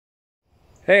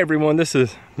Hey everyone, this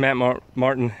is Matt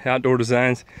Martin, Outdoor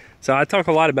Designs. So I talk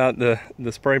a lot about the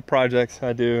spray projects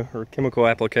I do, or chemical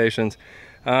applications,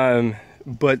 but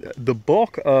the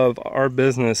bulk of our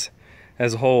business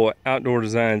as a whole, Outdoor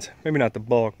Designs, maybe not the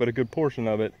bulk, but a good portion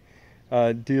of it,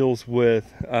 deals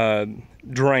with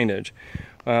drainage.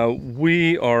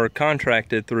 We are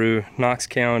contracted through Knox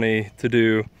County to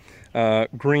do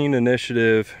green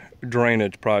initiative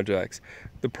drainage projects.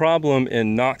 The problem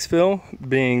in Knoxville,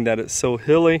 being that it's so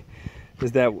hilly,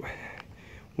 is that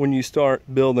when you start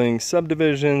building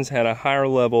subdivisions at a higher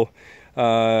level,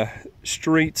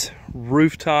 streets,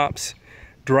 rooftops,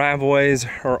 driveways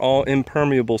are all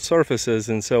impermeable surfaces,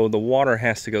 and so the water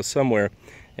has to go somewhere,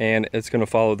 and it's going to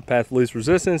follow the path of least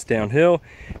resistance downhill.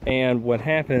 And what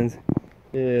happens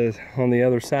is, on the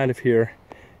other side of here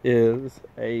is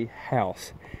a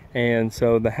house, and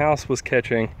so the house was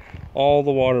catching all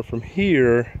the water from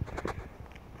here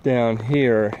down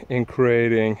here and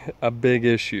creating a big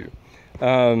issue.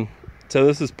 So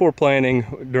this is poor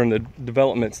planning during the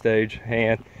development stage,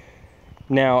 and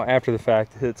now after the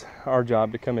fact it's our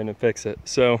job to come in and fix it.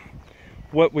 So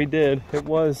what we did, it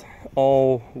was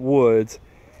all woods,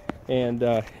 and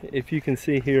if you can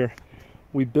see here,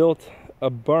 we built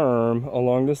a berm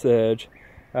along this edge.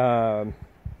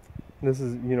 This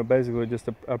is, basically just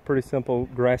a pretty simple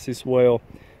grassy swale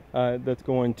that's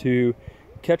going to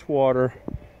catch water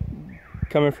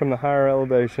coming from the higher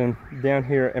elevation down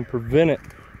here and prevent it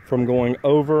from going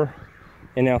over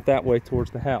and out that way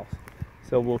towards the house.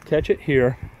 So we'll catch it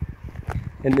here,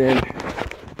 and then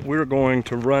we're going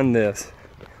to run this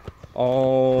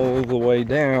all the way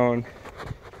down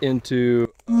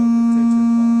into a retention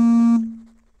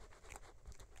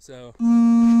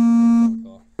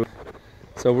pond.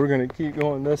 So we're going to keep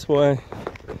going this way,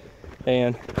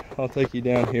 and I'll take you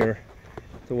down here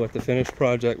to what the finished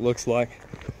project looks like.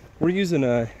 We're using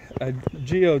a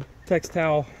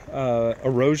geotextile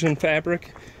erosion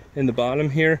fabric in the bottom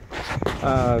here.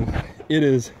 It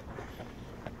is,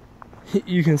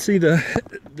 you can see the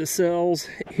cells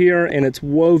here, and it's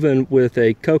woven with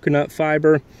a coconut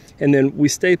fiber, and then we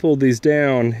stapled these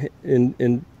down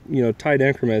in tight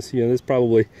increments. There's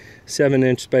probably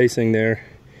 7-inch spacing there,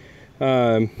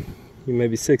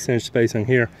 maybe 6-inch spacing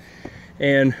here.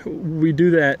 And we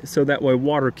do that so that way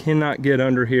water cannot get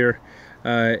under here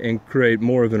and create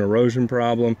more of an erosion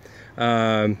problem.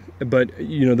 But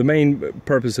the main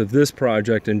purpose of this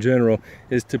project in general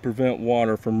is to prevent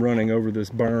water from running over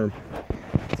this berm.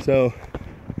 So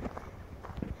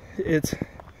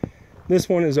this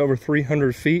one is over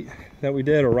 300 feet that we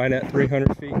did, or right at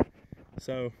 300 feet.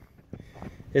 So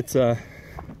it's a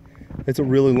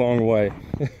really long way.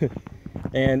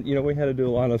 And we had to do a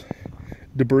lot of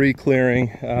debris clearing.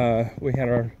 We had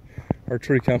our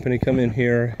tree company come in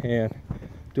here and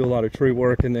do a lot of tree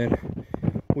work, and then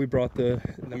we brought the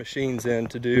machines in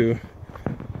to do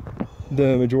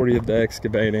the majority of the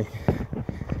excavating.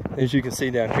 As you can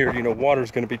see down here, water's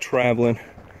going to be traveling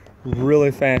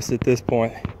really fast at this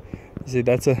point. You see,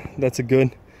 that's a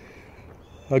good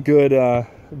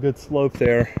slope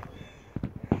there.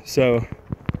 So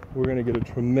we're going to get a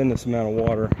tremendous amount of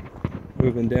water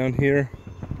moving down here,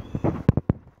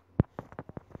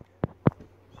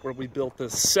 where we built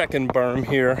this second berm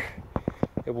here.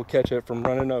 It will catch it from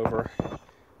running over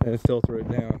and filter it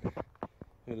down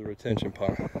into the retention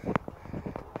pond.